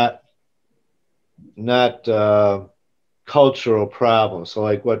 and not cultural problems. So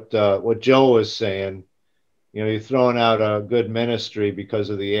like what Joe was saying, you know, you're throwing out a good ministry because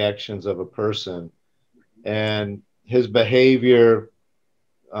of the actions of a person, and his behavior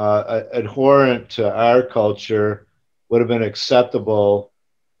abhorrent to our culture would have been acceptable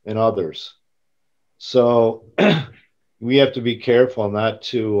in others. So we have to be careful not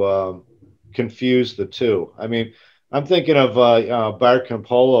to confuse the two. I mean, I'm thinking of Bar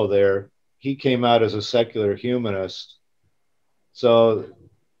Campolo there. He came out as a secular humanist. So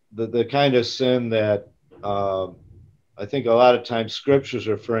the kind of sin that I think a lot of times Scripture's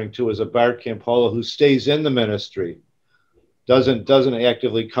referring to is a Bar Campolo who stays in the ministry, doesn't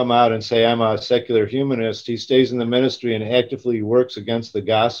actively come out and say, I'm a secular humanist. He stays in the ministry and actively works against the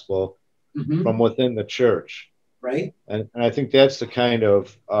gospel from within the church. Right. And I think that's the kind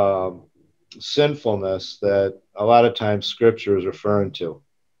of sinfulness that a lot of times Scripture is referring to.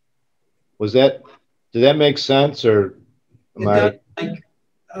 Did that make sense, or am I?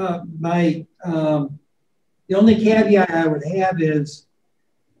 The only caveat I would have is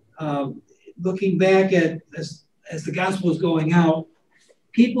looking back at as the gospel was going out,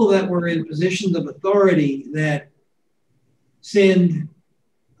 people that were in positions of authority that sinned.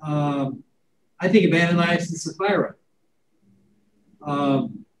 I think of Ananias and Sapphira.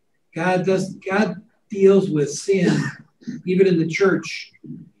 God deals with sin even in the church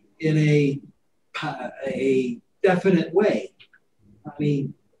in a definite way. I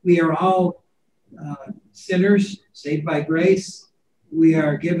mean, we are all sinners saved by grace. We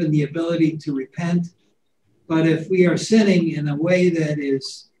are given the ability to repent. But if we are sinning in a way that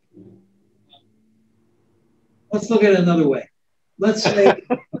is, let's look at it another way. Let's say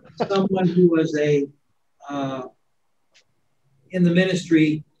someone who was in the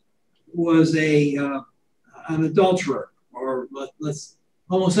ministry was an adulterer, or let's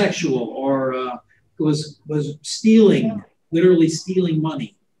homosexual, or was stealing, literally stealing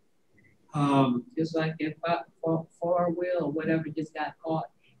money. Just like that Farwell or whatever just got caught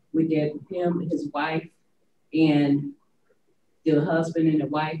with that, him, his wife, and the husband and the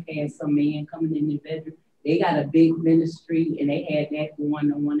wife had some man coming in the bedroom. They got a big ministry and they had that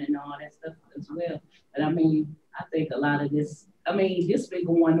going on and all that stuff as well. But I mean, I think a lot of this, this been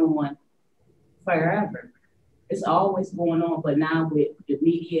going on forever. It's always going on, but now with the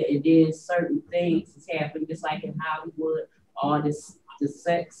media, it is certain things that's happening, just like in Hollywood, all this, the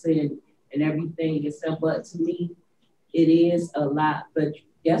sex and everything and stuff. But to me, it is a lot. But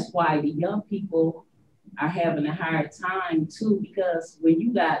that's why the young people are having a hard time too, because when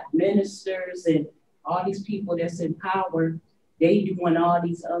you got ministers and all these people that's in power, they doing all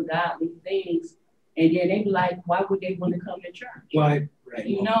these ungodly things, and then they be like, why would they want to come to church? Why? Right.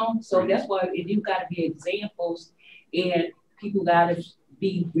 You know, so that's why you got to be examples, and people got to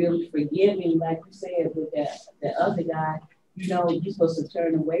be really forgiving, like you said with that other guy. You know, you're supposed to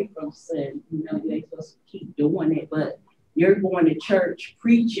turn away from sin. You know, you ain't supposed to keep doing it, but you're going to church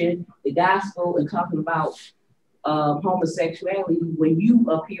preaching the gospel and talking about homosexuality when you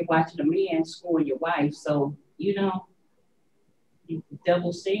up here watching a man scoring your wife. So, you know,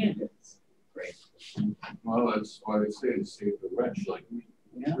 double standards. Right. Well, that's why they say to save the wretch like me.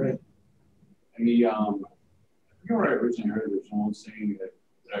 Yeah. Right. And the, I forget where I originally heard it. There's one saying that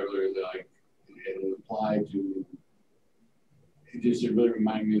I really like, and it applied to, it really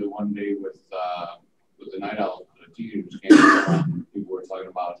reminded me of the one day with the Night Owls, the teenagers came around. People were talking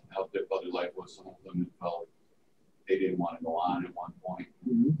about how difficult their life was. Some of them felt they didn't want to go on at one point.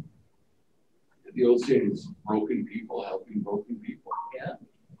 Mm-hmm. The old saying is broken people helping broken people. Yeah.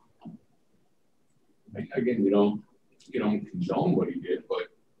 Again, you don't condone what he did, but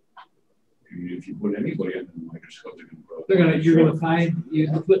I mean, if you put anybody under the microscope, you're gonna find,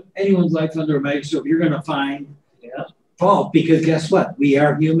 you put anyone's life under a microscope, you're gonna find fault, because guess what? We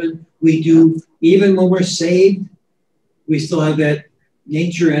are human. We do, even when we're saved, we still have that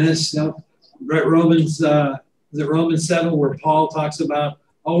nature in us. You know, Romans 7, where Paul talks about,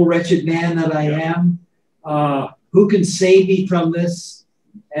 "Oh, wretched man that I am, who can save me from this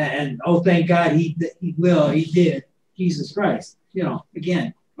And oh, thank God he did, Jesus Christ. You know,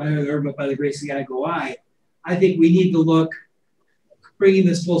 again, by the grace of God go I think we need to look, bringing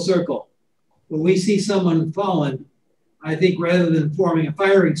this full circle. When we see someone fallen, I think rather than forming a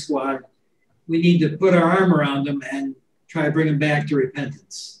firing squad, we need to put our arm around them and try to bring them back to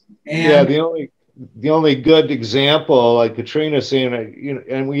repentance. And yeah, the only good example, like Katrina saying, you know,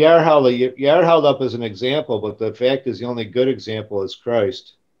 and you are held up as an example, but the fact is the only good example is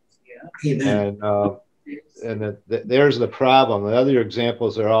Christ. Yeah. Amen. And there's the problem. The other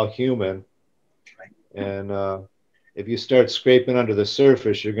examples are all human, and if you start scraping under the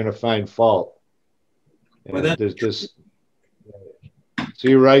surface, you're going to find fault. And Well, there's just so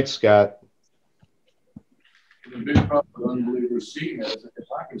you're right, Scott. The big problem with unbelievers seeing it is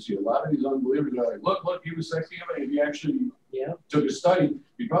hypocrisy. A lot of these unbelievers are like, look, he was sexy, but if you actually took a study,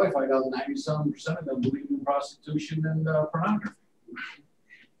 you'd probably find out 97% of them believe in prostitution and pornography.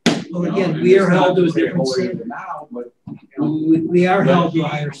 Well, again, we are held to a different standard now, but we are held to a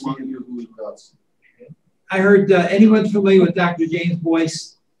higher standard. I heard anyone familiar with Dr. James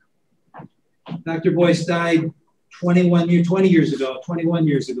Boyce? Dr. Boyce died 21 years ago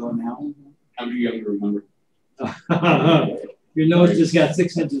now. I'm too young to remember. Your nose just got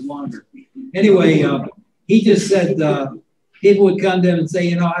 6 inches longer. Anyway, he just said people would come to him and say,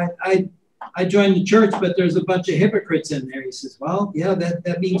 you know, I joined the church, but there's a bunch of hypocrites in there. He says, well, yeah,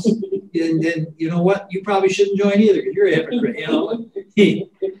 that means, and then you know what? You probably shouldn't join either because you're a hypocrite. You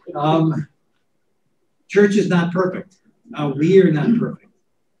know, church is not perfect. We are not perfect.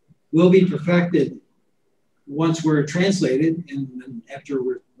 We'll be perfected once we're translated and after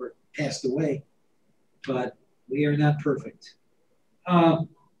we're passed away. But we are not perfect. Well,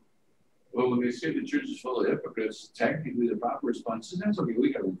 when they say the church is full of hypocrites, technically the proper response is, that's okay,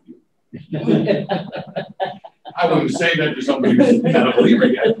 we got to review. I wouldn't say that to somebody who's not a believer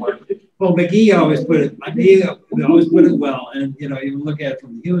yet. But. Well, McGee always put it well. And, you know, you look at it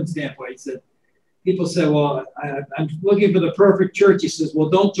from the human standpoint, he said, people say, well, I'm looking for the perfect church. He says, well,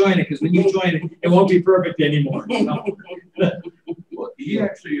 don't join it because when you join it, it won't be perfect anymore. You know? Well, he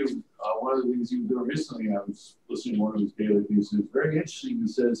actually, one of the things he was doing recently, I was listening to one of his daily things, and it's very interesting. He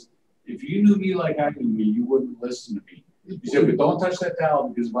says, if you knew me like I knew me, you wouldn't listen to me. He said, but don't touch that dial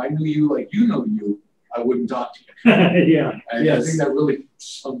because if I knew you like you know you, I wouldn't talk to you. Yeah. And yes. I think that really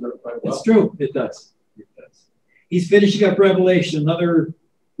summed it up quite well. It's true. It does. It does. He's finishing up Revelation. Another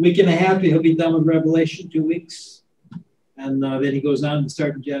week and a half, he'll be done with Revelation, 2 weeks. And then he goes on to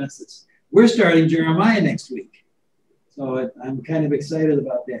start in Genesis. We're starting Jeremiah next week. So I'm kind of excited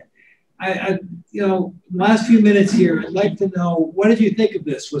about that. You know, last few minutes here, I'd like to know, what did you think of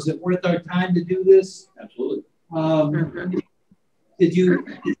this? Was it worth our time to do this? Absolutely. Did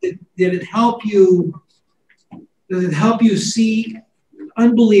it help you? Does it help you see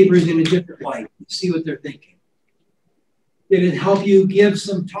unbelievers in a different light, see what they're thinking? Did it help you give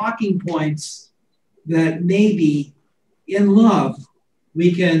some talking points that maybe in love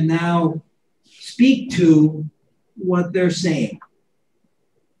we can now speak to what they're saying?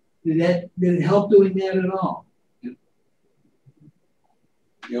 Did it help doing that at all?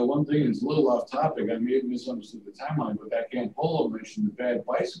 You know, one thing is a little off topic. I may have misunderstood the timeline, but that Ken Polo mentioned the bad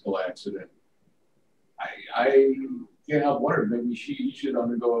bicycle accident. I can't help wondering maybe he should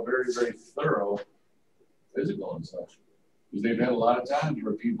undergo a very, very thorough physical and such. Because they've had a lot of times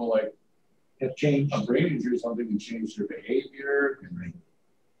where people like have changed a brain injury or something and changed their behavior. Right.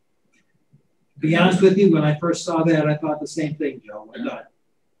 To be honest with you, when I first saw that, I thought the same thing, Joe. I thought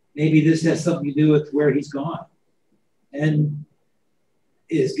maybe this has something to do with where he's gone. And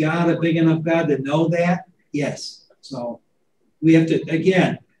is God a big enough God to know that? Yes. So we have to,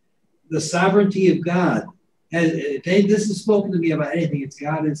 again, the sovereignty of God. If this is spoken to me about anything, it's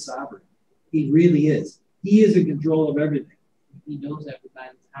God is sovereign. He really is. He is in control of everything. He knows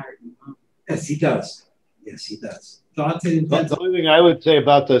everybody's heart and mind. Yes, he does. Yes, he does. Thoughts and intents. The only thing I would say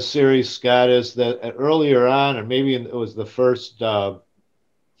about the series, Scott, is that earlier on, or maybe it was the first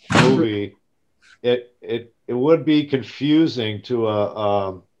movie, it would be confusing to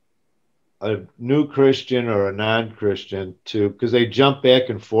a new Christian or a non-Christian because they jump back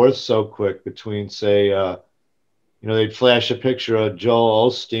and forth so quick between, say, they'd flash a picture of Joel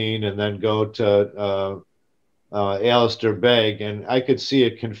Osteen and then go to Alistair Begg, and I could see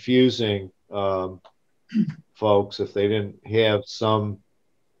it confusing folks if they didn't have some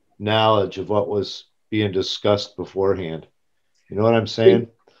knowledge of what was being discussed beforehand. You know what I'm saying?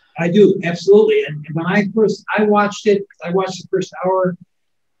 I do, absolutely. And when I watched it, I watched the first hour,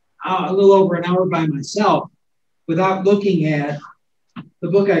 a little over an hour by myself without looking at the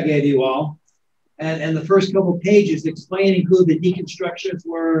book I gave you all. And the first couple of pages explaining who the deconstructionists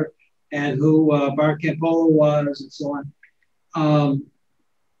were and who Bar Campolo was and so on.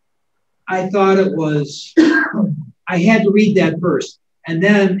 I thought it was, I had to read that first. And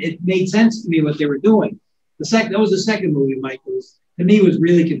then it made sense to me what they were doing. That was the second movie, Mike. To me, was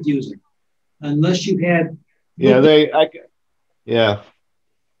really confusing. Unless you had... Yeah.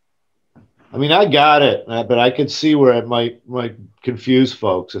 I mean, I got it, but I could see where it might confuse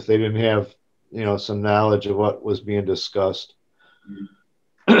folks if they didn't have, some knowledge of what was being discussed.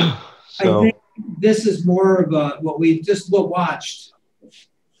 I think this is more of what we've just watched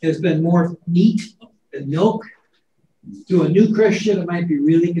has been more meat than milk. To a new Christian, it might be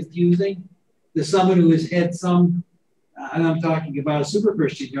really confusing. To someone who has had some, and I'm talking about a super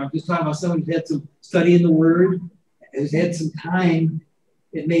Christian, I'm just talking about someone who's had some study in the Word, has had some time,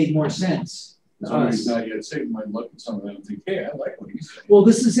 it made more sense. Somebody's not yet saved might look at some of them and think, hey, I like what he's saying. Well,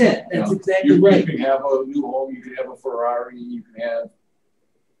 this is it. That's exactly right. You can have a new home, you can have a Ferrari, you can have,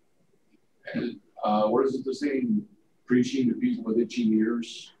 what is it the saying? Preaching to people with itching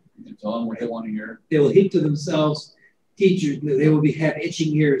ears. You can tell them what they want to hear. They will heap to themselves teachers, they will have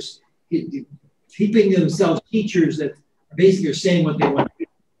itching ears, heaping themselves teachers that basically are saying what they want to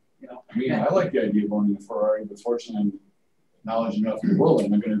do. I mean, I like the idea of owning a Ferrari, but fortunately I'm knowledge enough in the world, I'm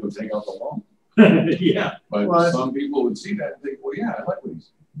not going to go take out the loan. Yeah. But some people would see that and think, well, yeah, I like what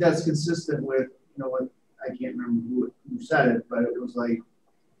he's. That's consistent with, what I can't remember who said it, but it was like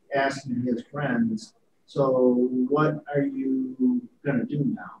asking his friends, so what are you going to do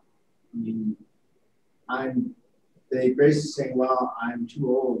now? I mean, they basically saying, well, I'm too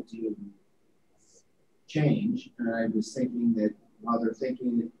old to change. And I was thinking that while they're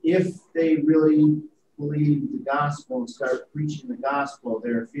thinking that if they really believe the gospel and start preaching the gospel,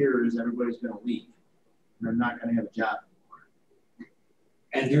 their fear is everybody's going to leave and I'm not going to have a job anymore.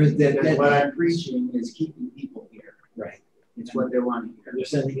 And there's that what I'm preaching is keeping people here. Right. It's what they want to hear. They're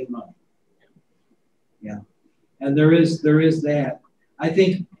sending in money. Yeah. And there is that. I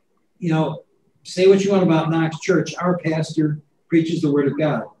think, say what you want about Knox Church. Our pastor preaches the Word of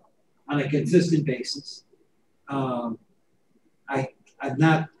God on a consistent basis. I'm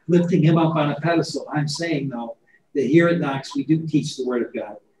not lifting him up on a pedestal. I'm saying, though, that here at Knox, we do teach the Word of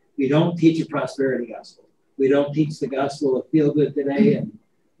God. We don't teach a prosperity gospel. We don't teach the gospel of feel good today and,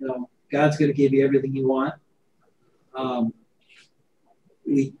 God's going to give you everything you want.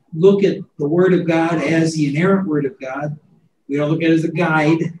 We look at the Word of God as the inerrant Word of God. We don't look at it as a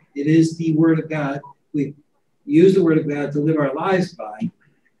guide. It is the Word of God. We use the Word of God to live our lives by.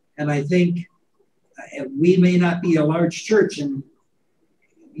 And I think we may not be a large church, and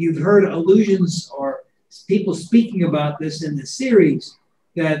you've heard allusions or people speaking about this in the series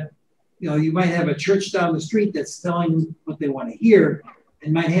that, you might have a church down the street that's telling what they want to hear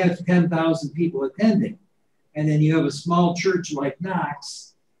and might have 10,000 people attending. And then you have a small church like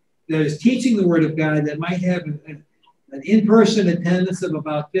Knox that is teaching the Word of God that might have an in-person attendance of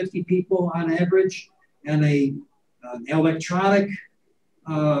about 50 people on average and an electronic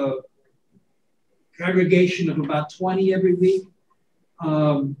congregation of about 20 every week.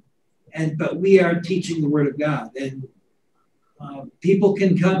 But we are teaching the Word of God, and people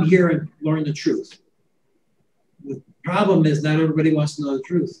can come here and learn the truth. The problem is not everybody wants to know the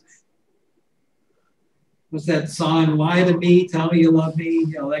truth. What's that song? Lie to me, tell me you love me,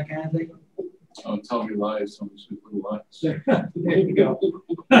 that kind of thing. Oh, tell me lies, some sweet little lies. There you go.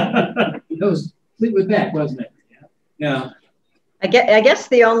 That was Fleetwood Mac, wasn't it? Yeah. I guess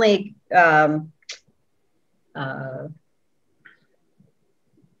the only I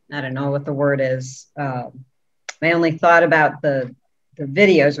don't know what the word is. My only thought about the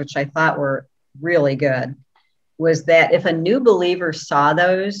videos, which I thought were really good, was that if a new believer saw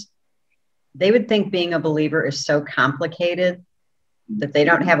those, they would think being a believer is so complicated that they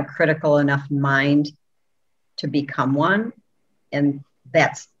don't have a critical enough mind to become one. And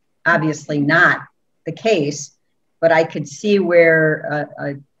that's obviously not the case, but I could see where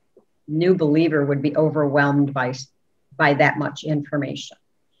a new believer would be overwhelmed by that much information.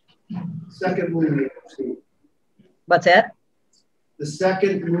 Second movie, absolutely. What's that? The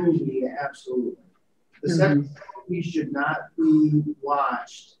second movie, absolutely. The second movie should not be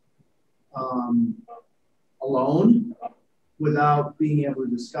watched alone without being able to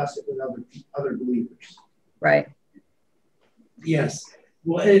discuss it with other believers. Right. Yes.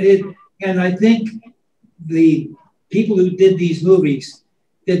 Well, and I think the people who did these movies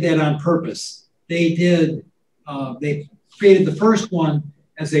did that on purpose. They did. They created the first one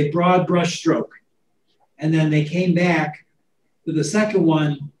as a broad brush stroke, and then they came back to the second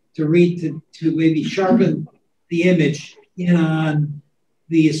one to maybe sharpen the image in on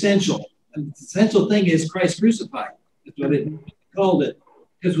the essential. the essential thing is Christ crucified. That's what it called it.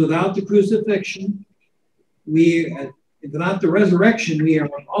 Because without the crucifixion, without the resurrection, we are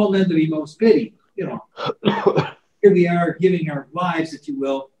all men to be most pitied. You know, here we are giving our lives, if you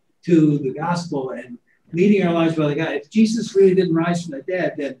will, to the gospel and leading our lives by the God. If Jesus really didn't rise from the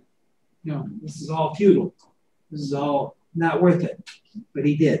dead, then you know this is all futile. This is all not worth it. But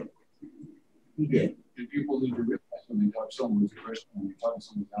he did. He did. And people need to realize when they talk to someone who's a Christian, when you're talking to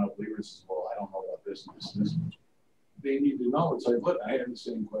someone who's not a believer, says, well, I don't know about this and this and this. They need to know. It's like, look, I had the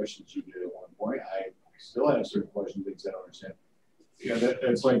same questions you did at one point. I still have certain questions, things I don't understand. Yeah,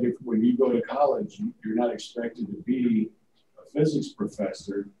 that's like when you go to college, you're not expected to be a physics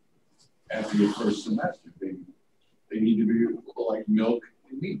professor after your first semester. They need to be like milk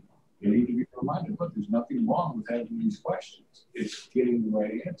and meat. They need to be reminded, look, there's nothing wrong with having these questions. It's getting the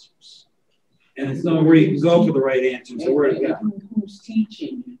right answers. And it's not where you can go for the right answers. The word of God. Who's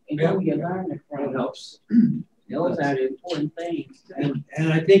teaching you and who you're learning from. It helps. Those are the important things.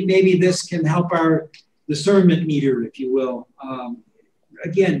 And I think maybe this can help our discernment meter, if you will.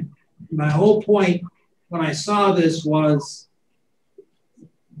 Again, my whole point when I saw this was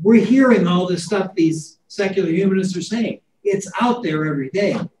we're hearing all this stuff these secular humanists are saying. It's out there every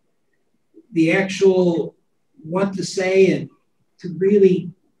day. The actual what to say and to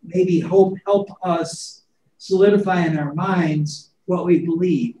really maybe help us solidify in our minds what we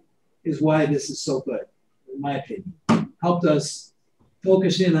believe is why this is so good, in my opinion. Helped us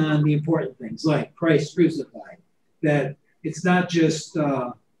focus in on the important things like Christ crucified, that it's not just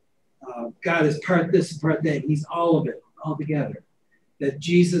God is part this and part that. He's all of it, all together. That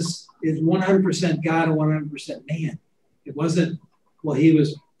Jesus is 100% God and 100% man. It wasn't, well, he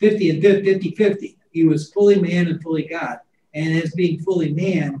was 50 and 50-50. He was fully man and fully God. And as being fully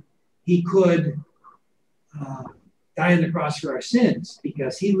man, he could die on the cross for our sins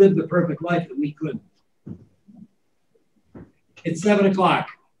because he lived the perfect life that we couldn't. It's 7 o'clock.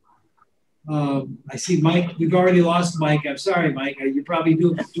 I see Mike. We've already lost Mike. I'm sorry, Mike. You're probably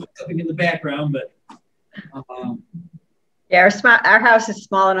doing something in the backgroground, but yeah, our house is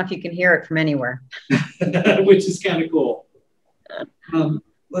small enough you can hear it from anywhere, which is kind of cool. We'll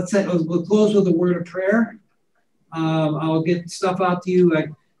close with a word of prayer. I'll get stuff out to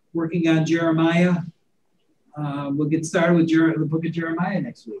you. Working on Jeremiah. We'll get started with the book of Jeremiah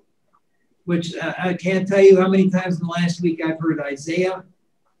next week. Which I can't tell you how many times in the last week I've heard Isaiah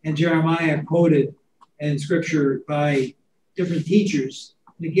and Jeremiah quoted in Scripture by different teachers.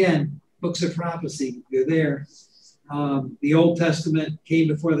 And again, books of prophecy, they're there. The Old Testament came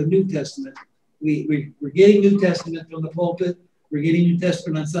before the New Testament. We're getting New Testament from the pulpit. We're getting New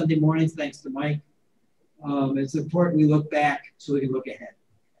Testament on Sunday mornings, thanks to Mike. It's important we look back so we can look ahead.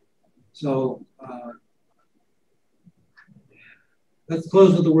 So let's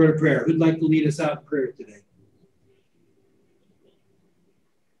close with a word of prayer. Who'd like to lead us out in prayer today?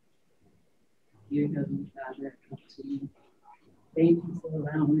 Dear Heavenly Father, I come to you. Thank you for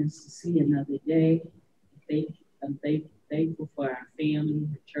allowing us to see another day. I'm thankful for our family,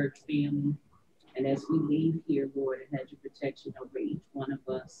 the church family. And as we leave here, Lord, I had your protection over each one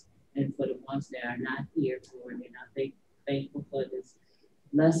of us. And for the ones that are not here, Lord, and I'm thankful for this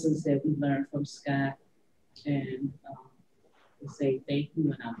lessons that we learned from Scott. And to say thank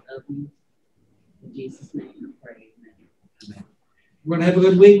you and I love you. In Jesus' name I pray. Amen. We're going to have a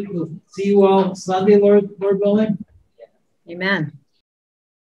good week. We'll see you all Sunday, Lord willing. Amen.